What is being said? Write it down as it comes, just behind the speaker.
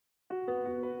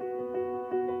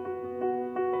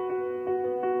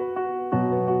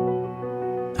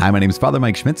Hi, my name is Father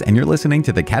Mike Schmitz, and you're listening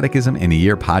to the Catechism in a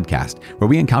Year podcast, where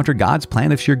we encounter God's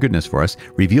plan of sheer goodness for us,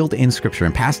 revealed in Scripture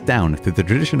and passed down through the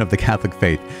tradition of the Catholic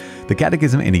faith. The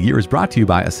Catechism in a Year is brought to you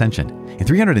by Ascension. In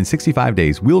 365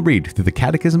 days, we'll read through the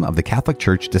Catechism of the Catholic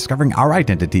Church, discovering our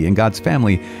identity in God's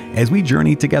family as we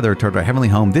journey together toward our heavenly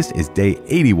home. This is day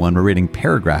 81. We're reading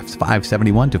paragraphs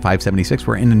 571 to 576.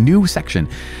 We're in a new section.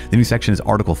 The new section is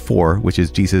Article 4, which is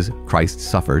Jesus Christ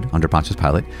suffered under Pontius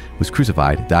Pilate, was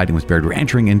crucified, died, and was buried. We're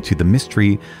entering into the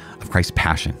mystery of Christ's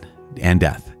passion and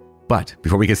death. But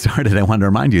before we get started, I want to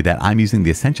remind you that I'm using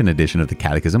the Ascension edition of the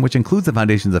Catechism, which includes the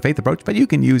Foundations of Faith approach, but you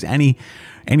can use any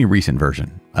recent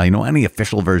version, any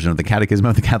official version of the Catechism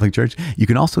of the Catholic Church. You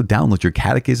can also download your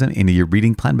Catechism into your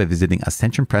reading plan by visiting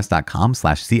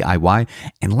ascensionpress.com/CIY.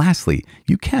 And lastly,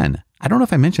 I don't know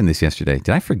if I mentioned this yesterday. Did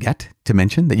I forget to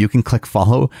mention that you can click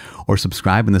follow or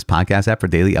subscribe in this podcast app for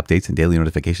daily updates and daily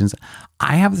notifications?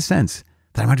 I have the sense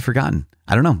that I might have forgotten.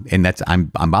 I don't know. And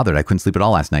I'm bothered. I couldn't sleep at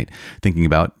all last night thinking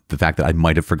about the fact that I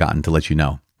might have forgotten to let you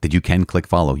know that you can click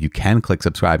follow. You can click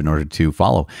subscribe in order to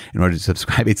follow. In order to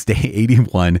subscribe, it's day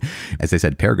 81. As I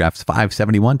said, paragraphs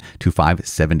 571 to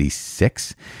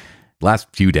 576. Last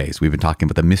few days, we've been talking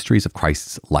about the mysteries of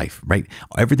Christ's life, right?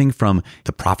 Everything from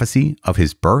the prophecy of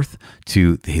his birth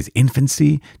to his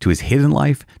infancy, to his hidden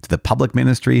life, to the public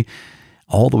ministry,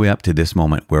 all the way up to this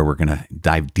moment where we're going to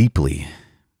dive deeply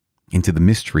into the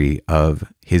mystery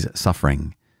of his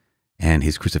suffering and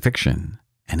his crucifixion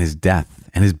and his death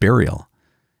and his burial.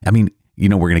 I mean, we're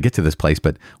going to get to this place,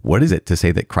 but what is it to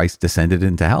say that Christ descended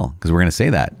into hell? Because we're going to say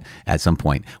that at some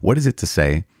point. What is it to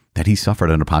say that he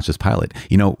suffered under Pontius Pilate?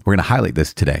 We're going to highlight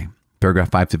this today.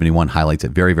 Paragraph 571 highlights it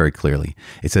very, very clearly.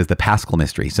 It says the Paschal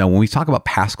Mystery. So when we talk about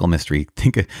Paschal Mystery,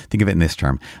 think of it in this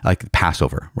term, like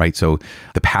Passover, right? So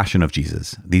the Passion of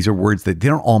Jesus. These are words that they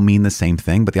don't all mean the same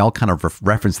thing, but they all kind of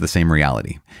reference the same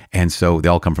reality. And so they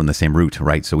all come from the same root,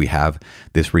 right? So we have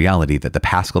this reality that the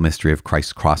Paschal Mystery of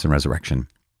Christ's cross and resurrection.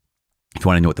 If you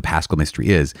want to know what the Paschal Mystery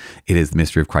is, it is the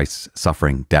mystery of Christ's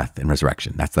suffering, death, and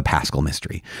resurrection. That's the Paschal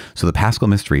Mystery. So the Paschal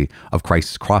Mystery of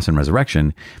Christ's cross and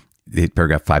resurrection,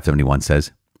 paragraph 571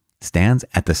 says, stands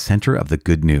at the center of the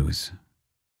good news.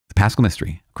 The Paschal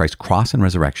Mystery, Christ's cross and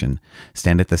resurrection,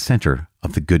 stand at the center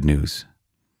of the good news.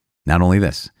 Not only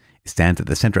this, it stands at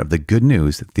the center of the good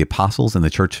news that the apostles and the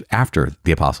church after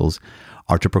the apostles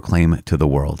are to proclaim to the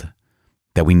world.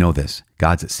 That we know this,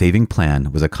 God's saving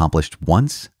plan was accomplished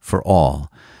once for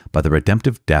all by the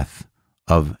redemptive death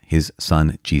of his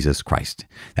son, Jesus Christ.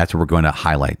 That's what we're going to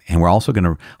highlight. And we're also going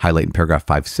to highlight in paragraph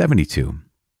 572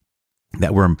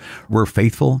 that we're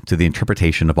faithful to the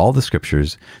interpretation of all the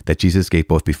scriptures that Jesus gave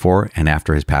both before and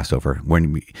after his Passover.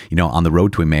 When on the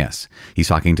road to Emmaus, he's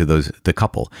talking to the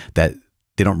couple that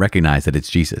they don't recognize that it's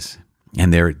Jesus.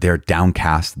 And they're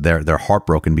downcast, they're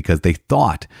heartbroken because they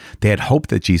had hoped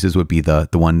that Jesus would be the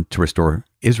one to restore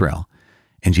Israel.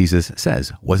 And Jesus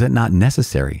says, was it not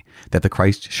necessary that the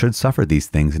Christ should suffer these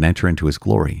things and enter into his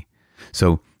glory?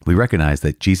 So we recognize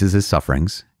that Jesus'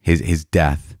 sufferings, his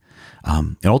death,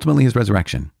 and ultimately his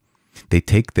resurrection, they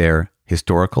take their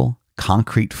historical,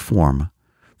 concrete form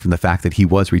from the fact that he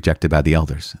was rejected by the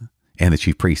elders and the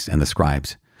chief priests and the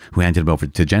scribes, who handed him over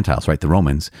to Gentiles, right, the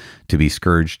Romans, to be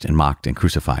scourged and mocked and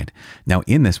crucified. Now,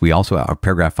 in this, we also have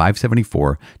paragraph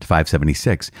 574 to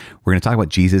 576. We're going to talk about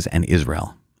Jesus and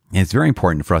Israel. And it's very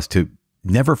important for us to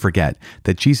never forget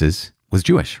that Jesus was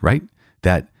Jewish, right?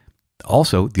 That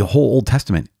also the whole Old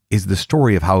Testament is the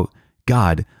story of how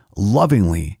God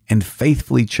lovingly and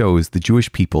faithfully chose the Jewish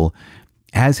people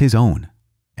as his own,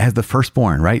 as the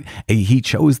firstborn, right? He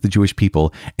chose the Jewish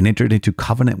people and entered into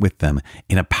covenant with them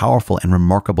in a powerful and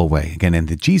remarkable way. Again,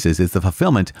 and Jesus is the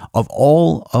fulfillment of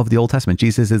all of the Old Testament.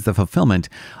 Jesus is the fulfillment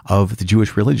of the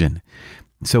Jewish religion.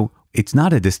 So it's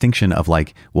not a distinction of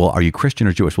like, well, are you Christian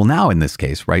or Jewish? Well, now in this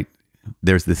case, right,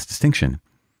 there's this distinction.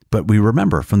 But we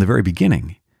remember from the very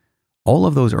beginning, all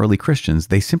of those early Christians,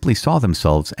 they simply saw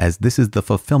themselves as this is the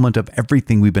fulfillment of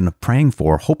everything we've been praying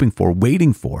for, hoping for,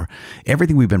 waiting for.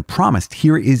 Everything we've been promised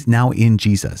here is now in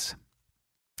Jesus.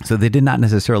 So they did not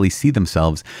necessarily see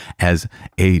themselves as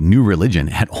a new religion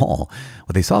at all.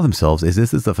 What they saw themselves is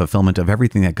this is the fulfillment of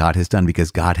everything that God has done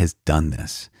because God has done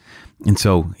this. And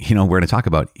so, we're going to talk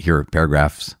about here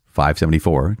paragraphs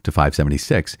 574 to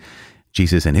 576,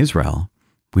 Jesus and Israel.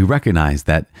 We recognize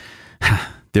that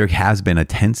there has been a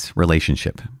tense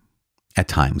relationship at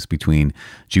times between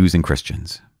Jews and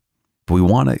Christians. But we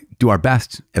want to do our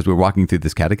best as we're walking through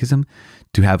this catechism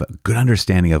to have a good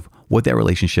understanding of what that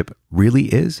relationship really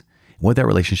is, and what that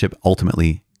relationship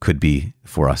ultimately could be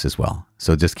for us as well.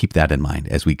 So just keep that in mind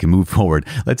as we can move forward.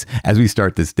 As we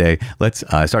start this day, this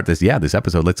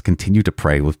episode, let's continue to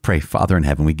pray. We'll pray, Father in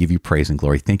heaven, we give you praise and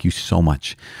glory. Thank you so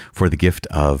much for the gift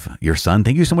of your son.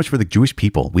 Thank you so much for the Jewish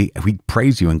people. We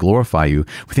praise you and glorify you.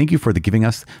 We thank you for giving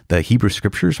us the Hebrew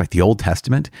scriptures, like the Old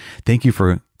Testament. Thank you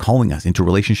for calling us into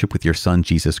relationship with your son,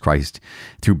 Jesus Christ,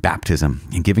 through baptism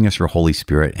and giving us your Holy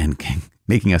Spirit and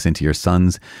making us into your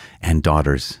sons and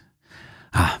daughters.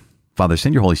 Father,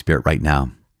 send your Holy Spirit right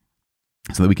now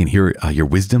so that we can hear your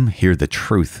wisdom, hear the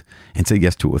truth, and say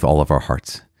yes to it with all of our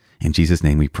hearts. In Jesus'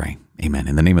 name we pray. Amen.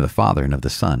 In the name of the Father, and of the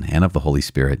Son, and of the Holy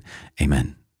Spirit.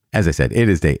 Amen. As I said, it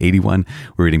is day 81.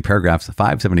 We're reading paragraphs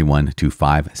 571 to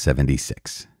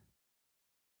 576.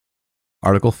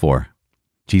 Article 4.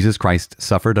 Jesus Christ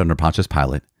suffered under Pontius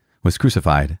Pilate, was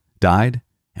crucified, died,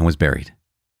 and was buried.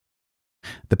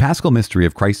 The Paschal Mystery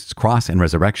of Christ's cross and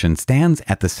resurrection stands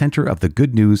at the center of the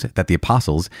good news that the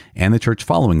apostles and the church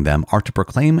following them are to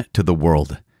proclaim to the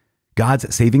world.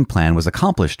 God's saving plan was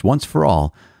accomplished once for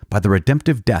all by the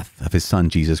redemptive death of his Son,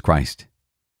 Jesus Christ.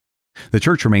 The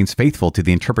church remains faithful to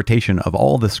the interpretation of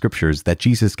all the scriptures that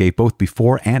Jesus gave both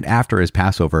before and after his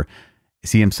Passover.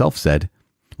 As he himself said,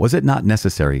 "Was it not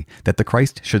necessary that the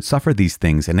Christ should suffer these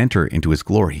things and enter into his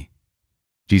glory?"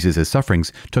 Jesus'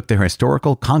 sufferings took their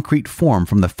historical, concrete form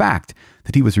from the fact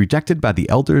that he was rejected by the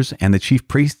elders and the chief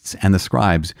priests and the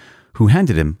scribes, who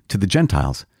handed him to the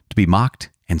Gentiles to be mocked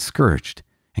and scourged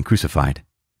and crucified.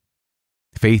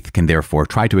 Faith can therefore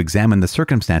try to examine the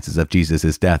circumstances of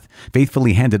Jesus' death,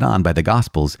 faithfully handed on by the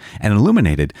Gospels and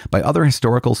illuminated by other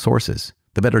historical sources,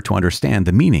 the better to understand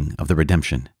the meaning of the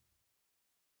redemption.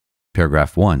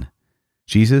 Paragraph 1.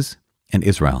 Jesus and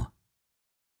Israel.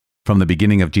 From the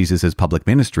beginning of Jesus' public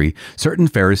ministry, certain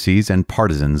Pharisees and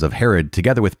partisans of Herod,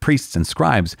 together with priests and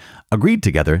scribes, agreed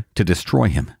together to destroy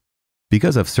him.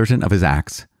 Because of certain of his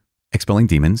acts, expelling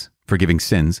demons, forgiving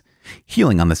sins,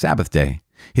 healing on the Sabbath day,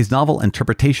 his novel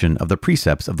interpretation of the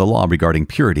precepts of the law regarding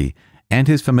purity, and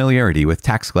his familiarity with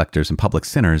tax collectors and public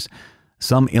sinners,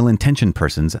 some ill-intentioned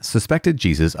persons suspected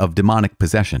Jesus of demonic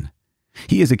possession.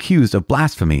 He is accused of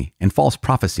blasphemy and false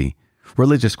prophecy,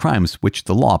 religious crimes which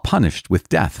the law punished with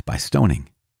death by stoning.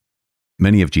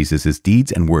 Many of Jesus'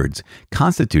 deeds and words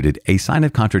constituted a sign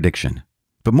of contradiction,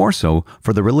 but more so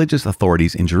for the religious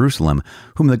authorities in Jerusalem,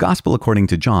 whom the Gospel according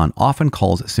to John often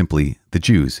calls simply the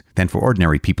Jews, than for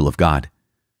ordinary people of God.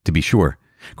 To be sure,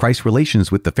 Christ's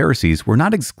relations with the Pharisees were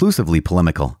not exclusively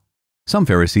polemical. Some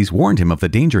Pharisees warned him of the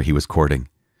danger he was courting.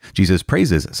 Jesus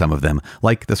praises some of them,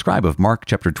 like the scribe of Mark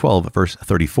chapter 12, verse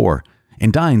 34,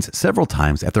 and dines several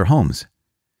times at their homes.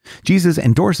 Jesus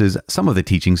endorses some of the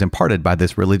teachings imparted by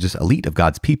this religious elite of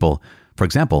God's people, for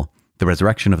example, the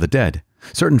resurrection of the dead,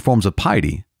 certain forms of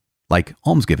piety, like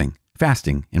almsgiving,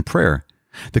 fasting, and prayer,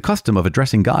 the custom of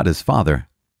addressing God as Father,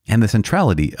 and the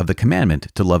centrality of the commandment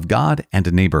to love God and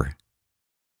a neighbor.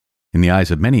 In the eyes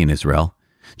of many in Israel,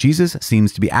 Jesus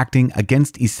seems to be acting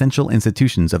against essential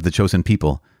institutions of the chosen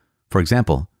people. For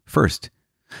example, first,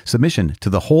 submission to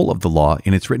the whole of the law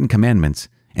in its written commandments,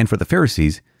 and for the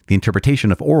Pharisees, the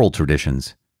interpretation of oral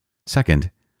traditions.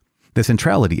 Second, the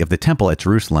centrality of the temple at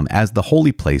Jerusalem as the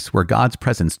holy place where God's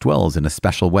presence dwells in a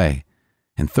special way.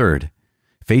 And third,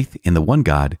 faith in the one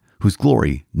God whose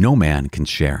glory no man can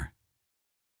share.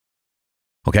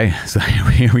 Okay, so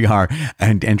here we are,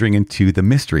 and entering into the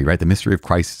mystery, right? The mystery of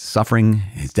Christ's suffering,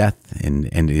 his death,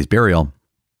 and his burial.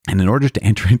 And in order to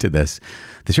enter into this,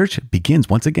 the church begins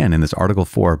once again in this Article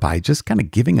 4 by just kind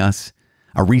of giving us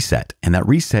a reset. And that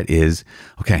reset is,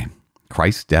 okay,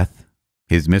 Christ's death,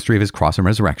 his mystery of his cross and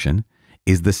resurrection,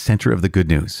 is the center of the good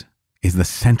news, is the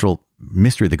central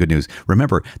mystery of the good news.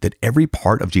 Remember that every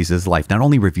part of Jesus' life not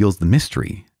only reveals the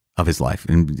mystery of his life,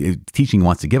 and teaching he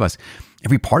wants to give us,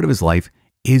 every part of his life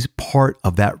is part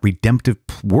of that redemptive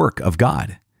work of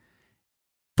God.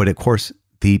 But of course,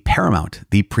 the paramount,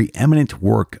 the preeminent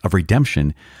work of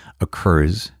redemption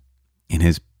occurs in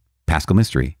his Paschal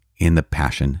mystery, in the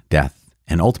passion, death,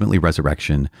 and ultimately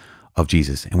resurrection of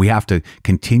Jesus. And we have to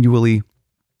continually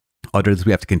utter this,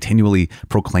 we have to continually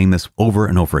proclaim this over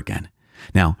and over again.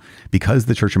 Now, because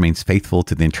the church remains faithful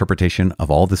to the interpretation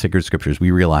of all the sacred scriptures, we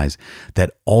realize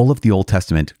that all of the Old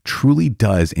Testament truly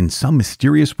does, in some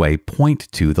mysterious way,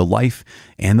 point to the life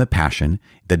and the passion,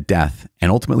 the death,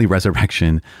 and ultimately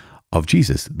resurrection of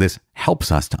Jesus. This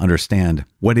helps us to understand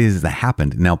what it is that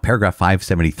happened. Now, paragraph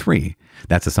 573,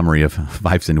 that's a summary of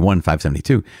 571,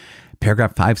 572.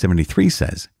 Paragraph 573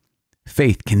 says,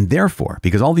 faith can therefore,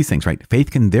 because all these things, right?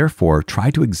 Faith can therefore try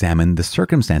to examine the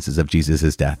circumstances of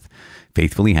Jesus' death,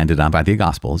 faithfully handed on by the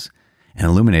Gospels and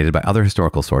illuminated by other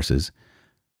historical sources,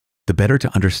 the better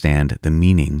to understand the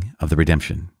meaning of the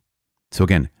redemption. So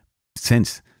again,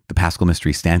 since the Paschal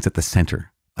Mystery stands at the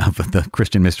center of the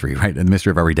Christian mystery, right? The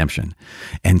mystery of our redemption.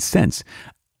 And since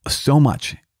so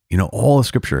much, all of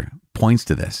Scripture points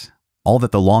to this, all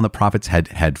that the law and the prophets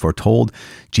had foretold,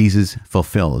 Jesus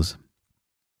fulfills.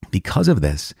 Because of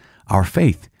this, our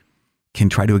faith can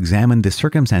try to examine the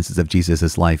circumstances of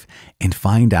Jesus' life and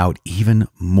find out even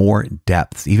more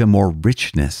depths, even more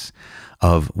richness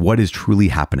of what is truly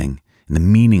happening and the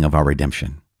meaning of our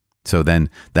redemption. So then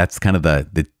that's kind of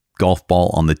the golf ball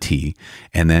on the tee.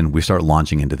 And then we start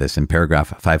launching into this. In paragraph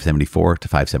 574 to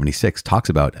 576 talks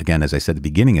about, again, as I said at the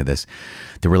beginning of this,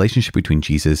 the relationship between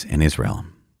Jesus and Israel.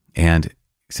 And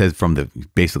says from the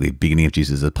basically beginning of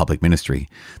Jesus' public ministry,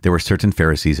 there were certain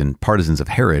Pharisees and partisans of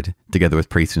Herod, together with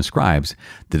priests and scribes,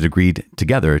 that agreed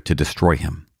together to destroy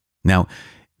him. Now,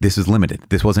 this is limited.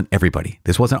 This wasn't everybody.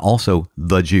 This wasn't also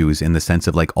the Jews in the sense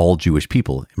of like all Jewish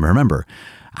people. And remember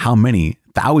how many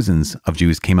thousands of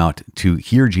Jews came out to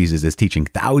hear Jesus' teaching.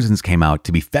 Thousands came out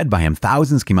to be fed by him.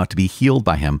 Thousands came out to be healed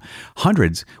by him.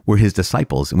 Hundreds were his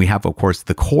disciples. And we have, of course,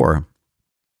 the core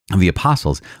of the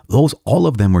apostles. All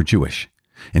of them were Jewish.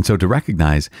 And so to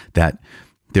recognize that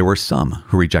there were some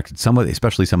who rejected,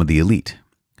 especially some of the elite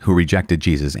who rejected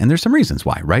Jesus. And there's some reasons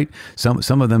why, right?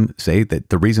 Some of them say that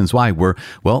the reasons why were,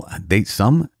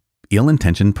 some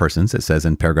ill-intentioned persons, it says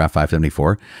in paragraph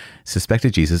 574,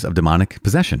 suspected Jesus of demonic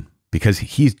possession because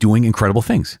he's doing incredible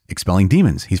things, expelling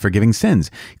demons. He's forgiving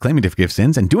sins, claiming to forgive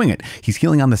sins and doing it. He's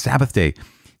healing on the Sabbath day.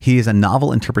 He is a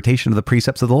novel interpretation of the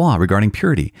precepts of the law regarding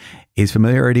purity. His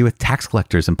familiarity with tax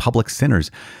collectors and public sinners,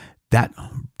 that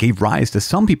gave rise to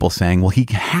some people saying, well, he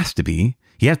has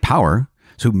power.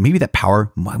 So maybe that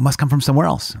power must come from somewhere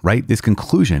else, right? This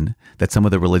conclusion that some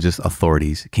of the religious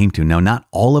authorities came to. Now, not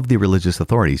all of the religious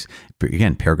authorities,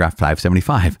 again, paragraph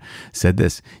 575 said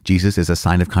this, Jesus is a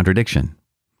sign of contradiction.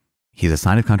 He's a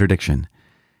sign of contradiction.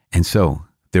 And so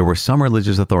there were some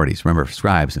religious authorities, remember,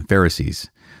 scribes and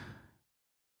Pharisees,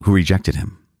 who rejected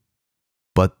him.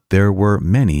 But there were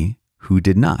many who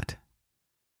did not.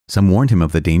 Some warned him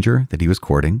of the danger that he was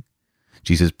courting.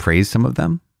 Jesus praised some of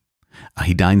them.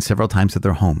 He dined several times at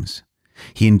their homes.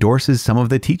 He endorses some of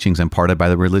the teachings imparted by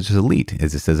the religious elite,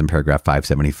 as it says in paragraph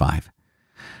 575.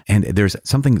 And there's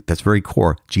something that's very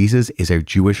core. Jesus is a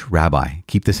Jewish rabbi.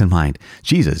 Keep this in mind.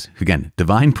 Jesus, again,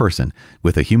 divine person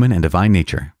with a human and divine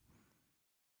nature,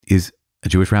 is a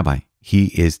Jewish rabbi. He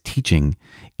is teaching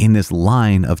in this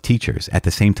line of teachers. At the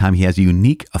same time, he has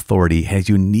unique authority, has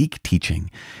unique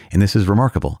teaching. And this is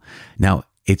remarkable. Now,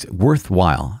 it's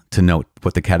worthwhile to note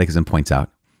what the Catechism points out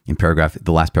in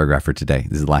the last paragraph for today.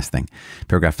 This is the last thing.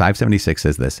 Paragraph 576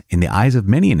 says this: in the eyes of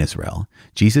many in Israel,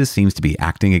 Jesus seems to be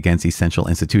acting against essential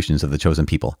institutions of the chosen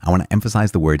people. I want to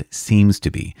emphasize the word seems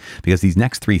to be, because these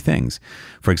next three things,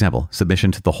 for example,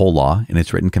 submission to the whole law and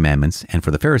its written commandments, and for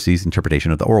the Pharisees,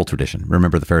 interpretation of the oral tradition.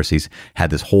 Remember, the Pharisees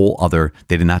had this whole other,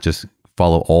 they did not just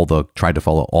tried to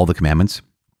follow all the commandments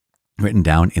written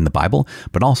down in the Bible,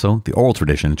 but also the oral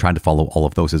tradition and tried to follow all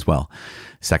of those as well.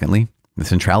 Secondly, the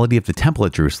centrality of the temple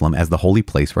at Jerusalem as the holy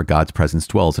place where God's presence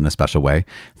dwells in a special way.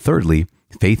 Thirdly,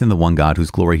 faith in the one God whose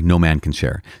glory no man can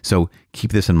share. So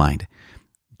keep this in mind.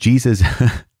 Jesus,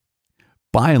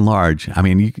 by and large,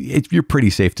 you're pretty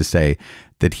safe to say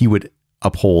that he would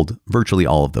uphold virtually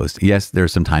all of those. Yes, there are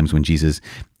some times when Jesus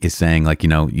is saying,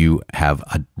 you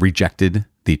have rejected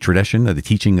the tradition or the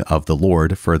teaching of the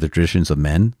Lord for the traditions of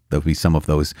men. There'll be some of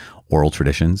those oral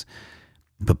traditions.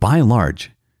 But by and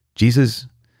large, Jesus,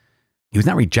 he was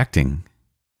not rejecting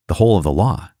the whole of the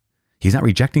law. He's not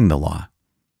rejecting the law.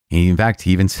 In fact,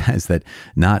 he even says that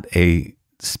not a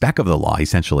speck of the law,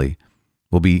 essentially,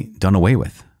 will be done away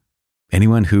with.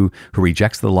 Anyone who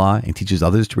rejects the law and teaches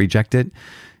others to reject it,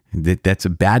 that's a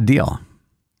bad deal.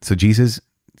 So Jesus,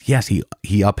 yes,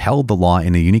 he upheld the law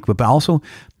in a unique way, but also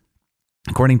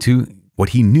according to what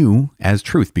he knew as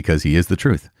truth, because he is the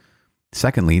truth.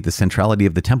 Secondly, the centrality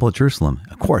of the temple at Jerusalem.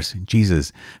 Of course,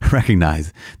 Jesus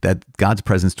recognized that God's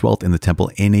presence dwelt in the temple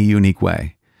in a unique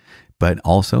way. But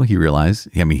also he realized,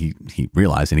 he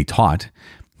realized and he taught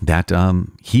that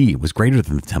he was greater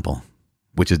than the temple,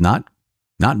 which is not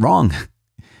wrong.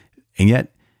 And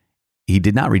yet he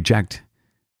did not reject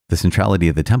the centrality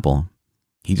of the temple.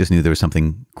 He just knew there was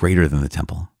something greater than the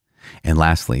temple. And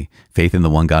lastly, faith in the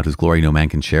one God whose glory no man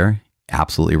can share.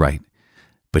 Absolutely right.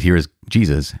 But here is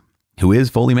Jesus, who is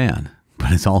fully man,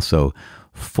 but is also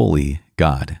fully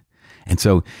God. And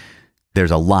so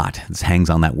there's a lot that hangs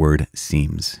on that word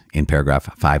seems in paragraph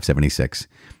 576.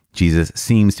 Jesus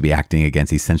seems to be acting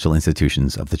against essential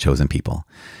institutions of the chosen people.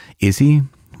 Is he?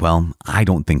 Well, I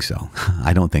don't think so.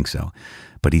 I don't think so.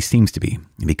 but he seems to be.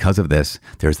 And because of this,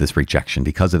 there's this rejection.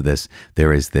 Because of this,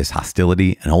 there is this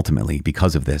hostility. And ultimately,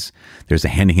 because of this, there's a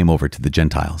handing him over to the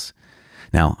Gentiles.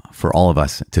 Now, for all of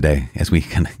us today, as we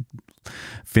kind of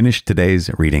finish today's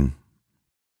reading,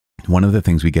 one of the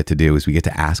things we get to do is we get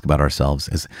to ask about ourselves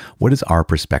as what is our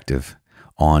perspective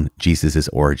on Jesus's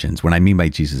origins? When I mean by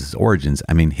Jesus's origins,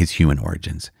 I mean his human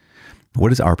origins.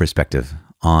 What is our perspective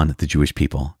on the Jewish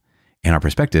people? And our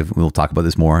perspective, we'll talk about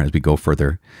this more as we go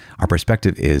further. Our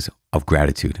perspective is of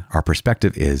gratitude. Our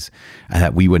perspective is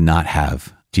that we would not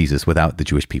have Jesus without the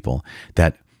Jewish people.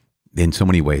 That in so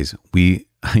many ways, I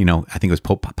think it was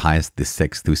Pope Pius VI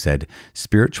who said,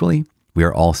 spiritually, we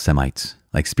are all Semites.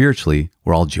 Like spiritually,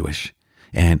 we're all Jewish.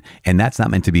 And that's not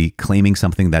meant to be claiming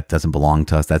something that doesn't belong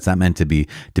to us. That's not meant to be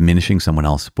diminishing someone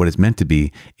else. What it's meant to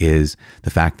be is the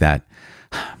fact that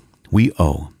we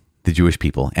owe the Jewish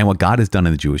people and what God has done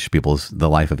in the Jewish people's, the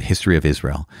life of history of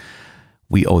Israel.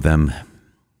 We owe them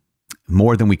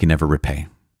more than we can ever repay.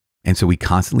 And so we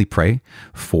constantly pray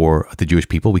for the Jewish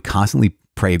people. We constantly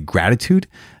pray gratitude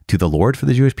to the Lord for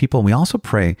the Jewish people. And we also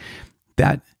pray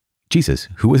that Jesus,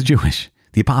 who was Jewish,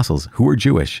 the apostles who were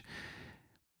Jewish,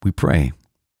 we pray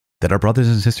that our brothers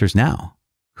and sisters now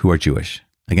who are Jewish,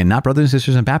 again, not brothers and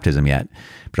sisters in baptism yet,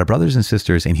 but our brothers and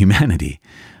sisters in humanity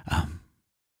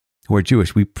who are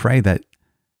Jewish, we pray that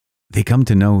they come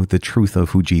to know the truth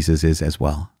of who Jesus is as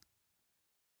well.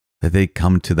 That they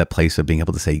come to that place of being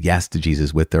able to say yes to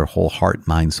Jesus with their whole heart,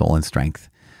 mind, soul, and strength.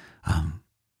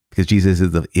 Because Jesus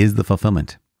is the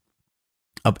fulfillment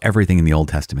of everything in the Old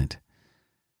Testament.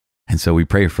 And so we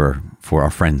pray for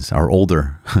our friends, our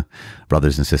older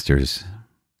brothers and sisters,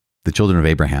 the children of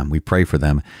Abraham. We pray for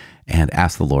them and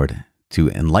ask the Lord to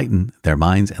enlighten their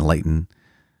minds, enlighten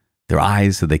their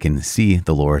eyes so they can see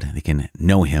the Lord, they can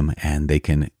know him, and they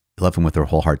can love him with their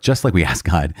whole heart, just like we ask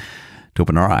God to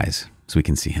open our eyes so we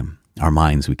can see him, our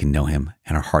minds we can know him,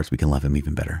 and our hearts we can love him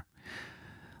even better.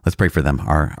 Let's pray for them,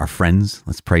 our friends.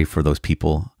 Let's pray for those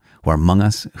people who are among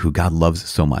us who God loves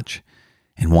so much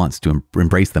and wants to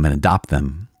embrace them and adopt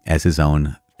them as his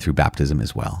own through baptism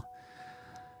as well.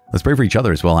 Let's pray for each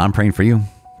other as well. I'm praying for you.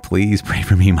 Please pray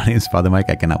for me. My name is Father Mike.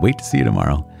 I cannot wait to see you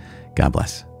tomorrow. God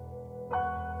bless.